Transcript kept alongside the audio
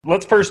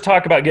Let's first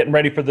talk about getting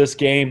ready for this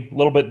game. A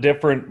little bit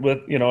different with,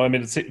 I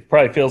mean, it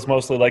probably feels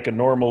mostly like a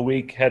normal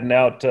week heading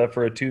out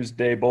for a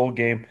Tuesday bowl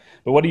game.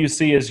 But what do you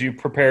see as you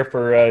prepare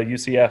for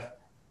UCF?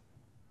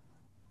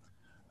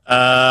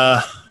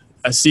 I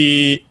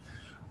see,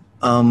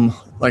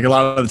 like a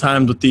lot of the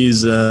times with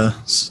these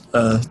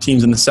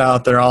teams in the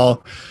South, they're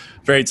all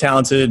very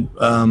talented,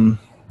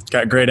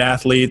 got great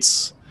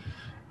athletes,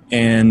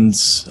 and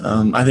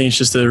I think it's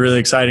just a really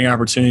exciting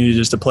opportunity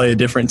just to play a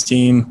different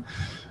team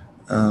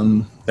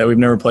that we've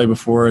never played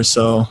before.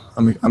 So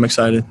I'm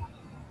excited.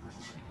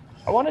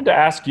 I wanted to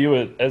ask you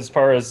as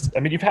far as, I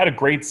mean, you've had a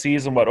great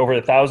season, over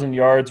 1,000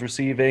 yards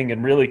receiving,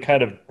 and really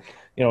kind of,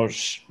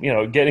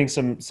 getting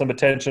some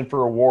attention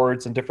for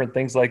awards and different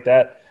things like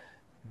that.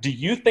 Do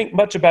you think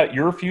much about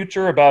your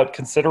future, about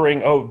considering,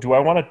 do I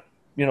want to,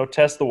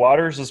 test the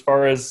waters as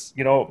far as,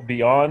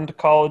 beyond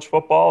college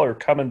football or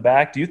coming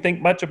back? Do you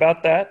think much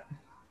about that?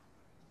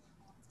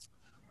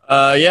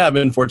 Yeah, I've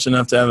been fortunate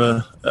enough to have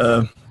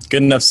a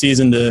good enough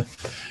season to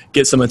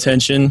get some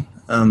attention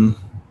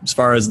as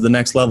far as the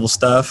next level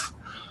stuff.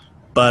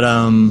 But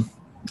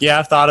yeah,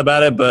 I've thought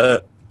about it,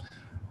 but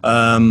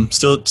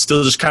still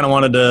just kind of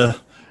wanted to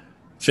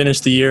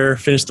finish the year,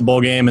 finish the bowl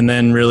game, and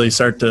then really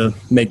start to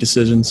make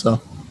decisions. So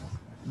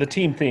the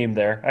team theme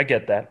there, I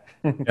get that.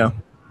 Yeah.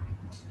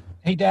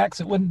 Hey, Dax,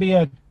 it wouldn't be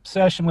a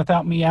session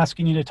without me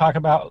asking you to talk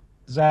about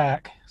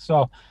Zach.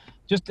 So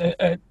just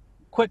a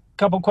quick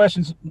couple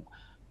questions.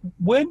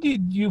 When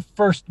did you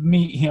first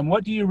meet him?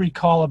 What do you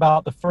recall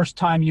about the first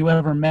time you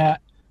ever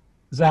met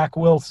Zach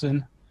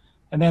Wilson?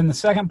 And then the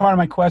second part of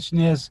my question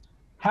is,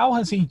 how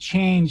has he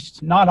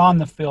changed, not on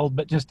the field,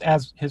 but just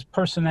as his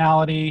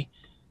personality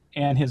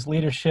and his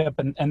leadership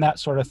and that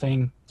sort of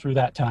thing through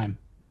that time?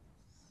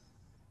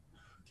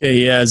 Okay,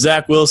 yeah,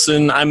 Zach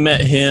Wilson, I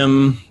met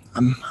him,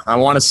 I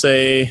want to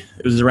say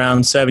it was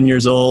around 7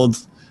 years old,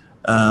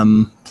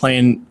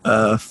 playing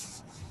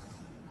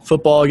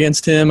football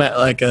against him at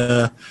like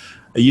a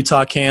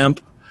Utah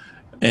camp.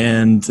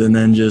 And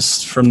then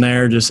just from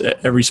there, just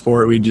every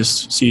sport we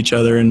just see each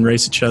other and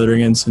race each other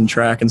against and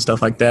track and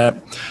stuff like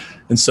that.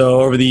 And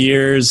so over the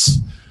years,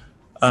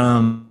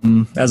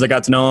 as I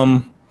got to know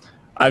him,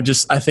 I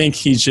think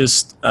he's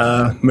just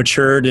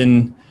matured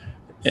in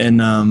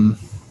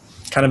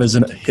kind of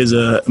his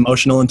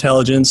emotional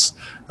intelligence,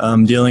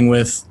 dealing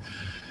with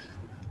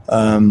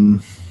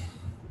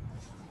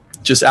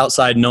just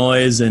outside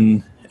noise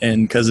and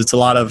because it's a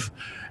lot of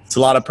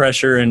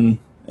pressure and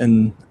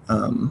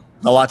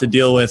a lot to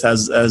deal with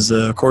as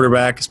a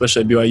quarterback,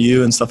 especially at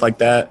BYU and stuff like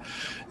that.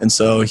 And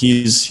so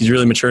he's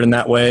really matured in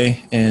that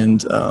way,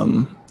 and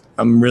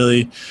I'm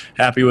really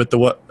happy with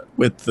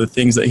the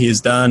things that he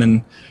has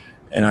done,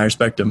 and I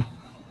respect him.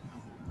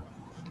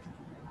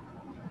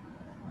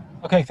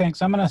 Okay,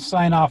 thanks. I'm going to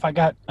sign off. I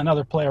got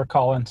another player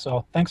calling,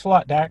 so thanks a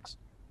lot, Dax.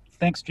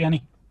 Thanks,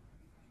 Jenny.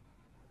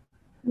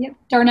 Yep.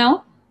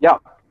 Darnell? Yeah.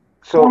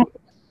 So,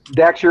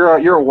 Dax, you're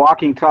a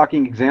walking,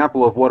 talking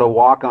example of what a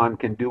walk-on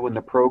can do in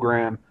the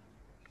program.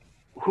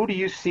 Who do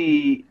you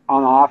see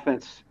on the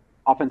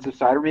offensive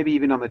side, or maybe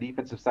even on the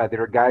defensive side, that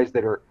are guys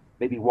that are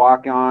maybe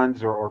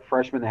walk-ons or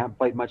freshmen that haven't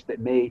played much that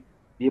may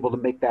be able to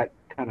make that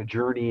kind of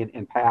journey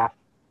and path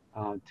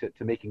to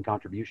making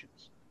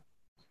contributions?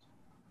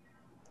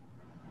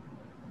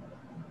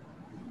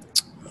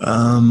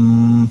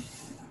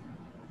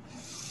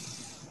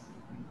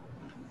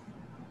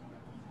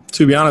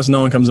 To be honest, no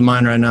one comes to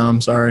mind right now.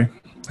 I'm sorry.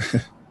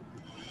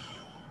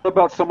 What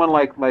about someone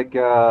like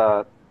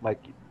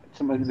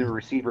someone in the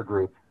receiver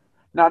group?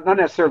 Not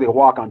necessarily a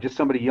walk-on, just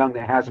somebody young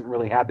that hasn't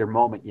really had their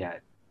moment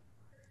yet.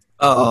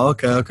 Oh,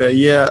 okay,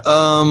 yeah.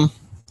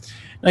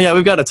 Yeah,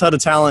 we've got a ton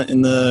of talent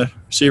in the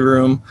receiver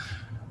room,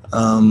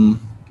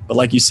 but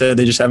like you said,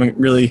 they just haven't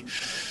really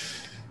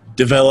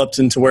developed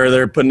into where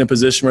they're put in a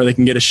position where they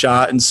can get a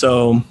shot. And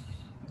so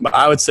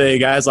I would say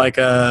guys like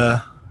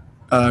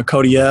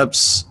Cody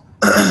Epps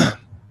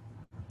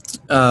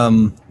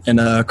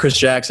and Chris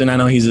Jackson. I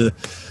know he's a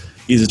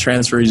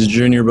transfer, he's a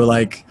junior, but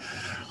like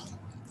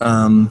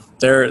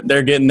they're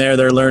getting there,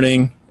 they're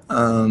learning.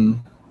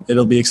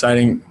 It'll be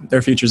exciting.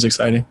 Their future's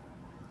exciting.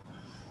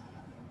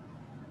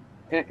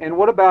 And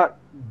what about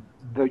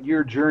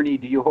your journey?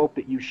 Do you hope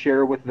that you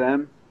share with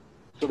them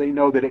so they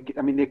know that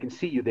they can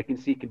see you, they can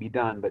see it can be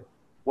done, but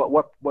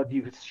what do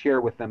you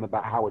share with them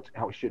about how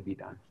it should be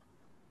done?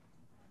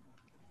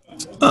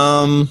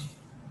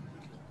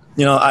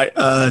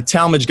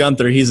 Talmadge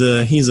Gunther, he's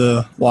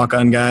a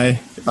walk-on guy.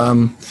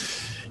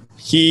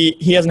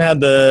 He hasn't had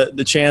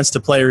the chance to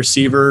play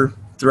receiver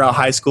throughout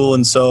high school,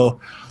 and so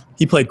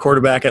he played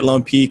quarterback at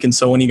Lone Peak. And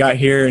so when he got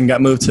here and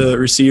got moved to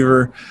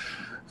receiver,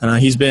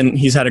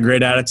 he's had a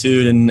great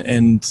attitude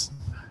and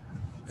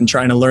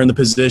trying to learn the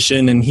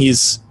position, and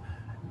he's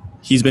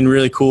been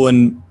really cool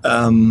and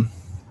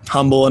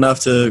humble enough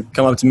to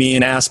come up to me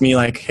and ask me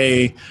like,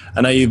 hey,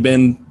 I know you've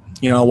been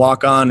a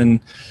walk-on and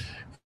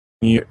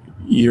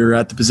you're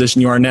at the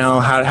position you are now.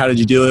 How did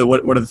you do it?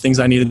 What are the things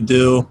I need to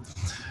do?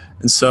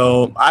 And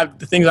so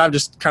the things I've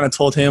just kind of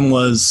told him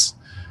was,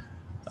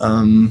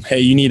 hey,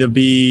 you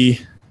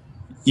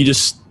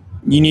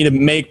you need to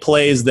make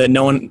plays that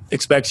no one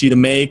expects you to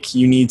make.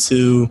 You need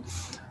to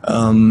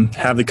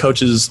have the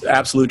coach's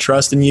absolute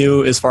trust in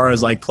you as far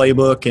as like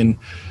playbook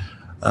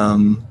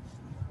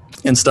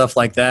and stuff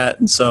like that.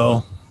 And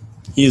so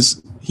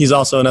he's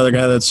also another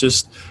guy that's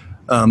just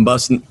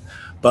busting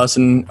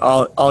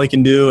all he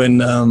can do,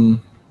 and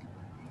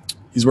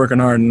he's working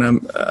hard, and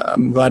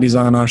I'm glad he's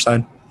on our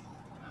side.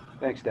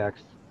 Thanks,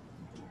 Dax.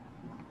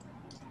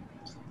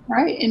 All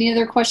right. Any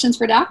other questions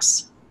for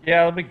Dax?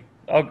 Yeah,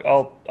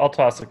 I'll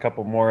toss a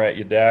couple more at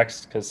you,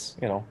 Dax, because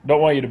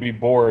don't want you to be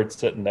bored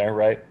sitting there,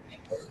 right?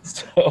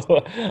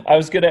 So I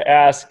was going to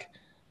ask,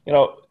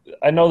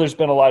 I know there's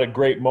been a lot of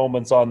great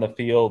moments on the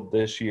field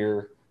this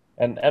year,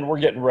 and we're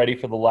getting ready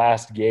for the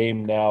last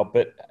game now.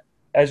 But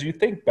as you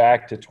think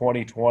back to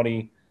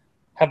 2020,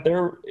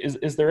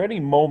 is there any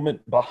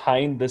moment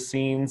behind the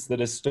scenes that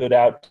has stood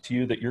out to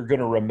you that you're going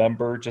to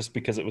remember just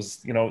because it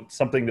was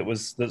something that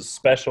was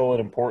special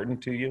and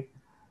important to you?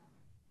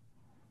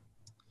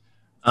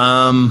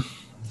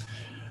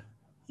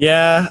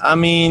 Yeah, I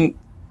mean,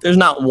 there's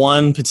not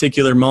one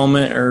particular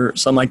moment or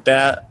something like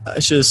that. I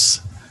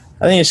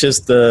think it's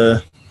just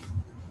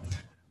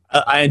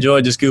I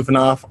enjoy just goofing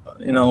off,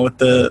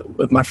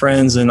 with my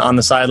friends and on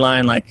the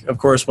sideline. Like, of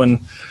course, when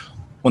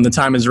the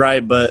time is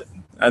right, but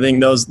I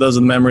think those are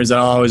the memories that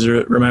I'll always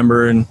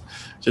remember, and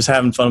just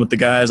having fun with the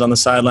guys on the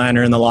sideline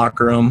or in the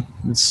locker room.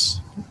 It's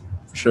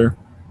for sure.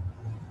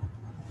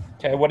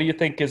 Okay, what do you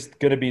think is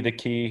going to be the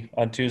key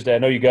on Tuesday? I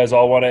know you guys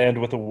all want to end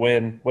with a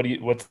win.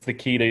 What's the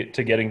key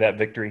to getting that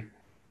victory?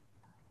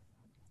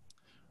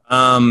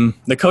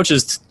 The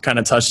coaches kind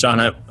of touched on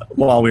it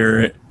while we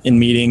were in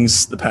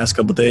meetings the past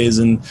couple of days,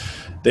 and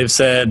they've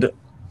said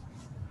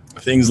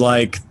things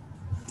like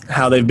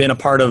how they've been a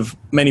part of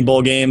many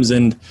bowl games,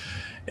 and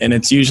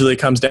it's usually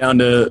comes down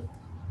to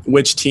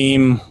which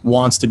team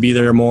wants to be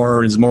there more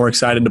or is more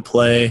excited to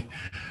play.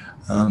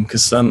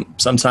 Because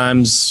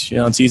sometimes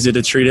it's easy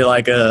to treat it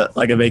like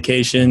a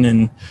vacation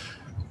and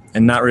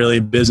not really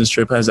a business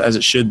trip as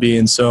it should be.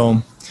 And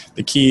so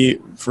the key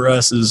for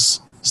us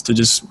is to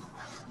just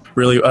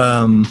really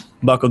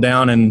buckle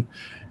down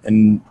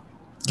and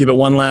give it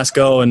one last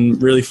go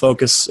and really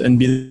focus and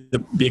be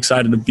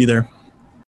excited to be there.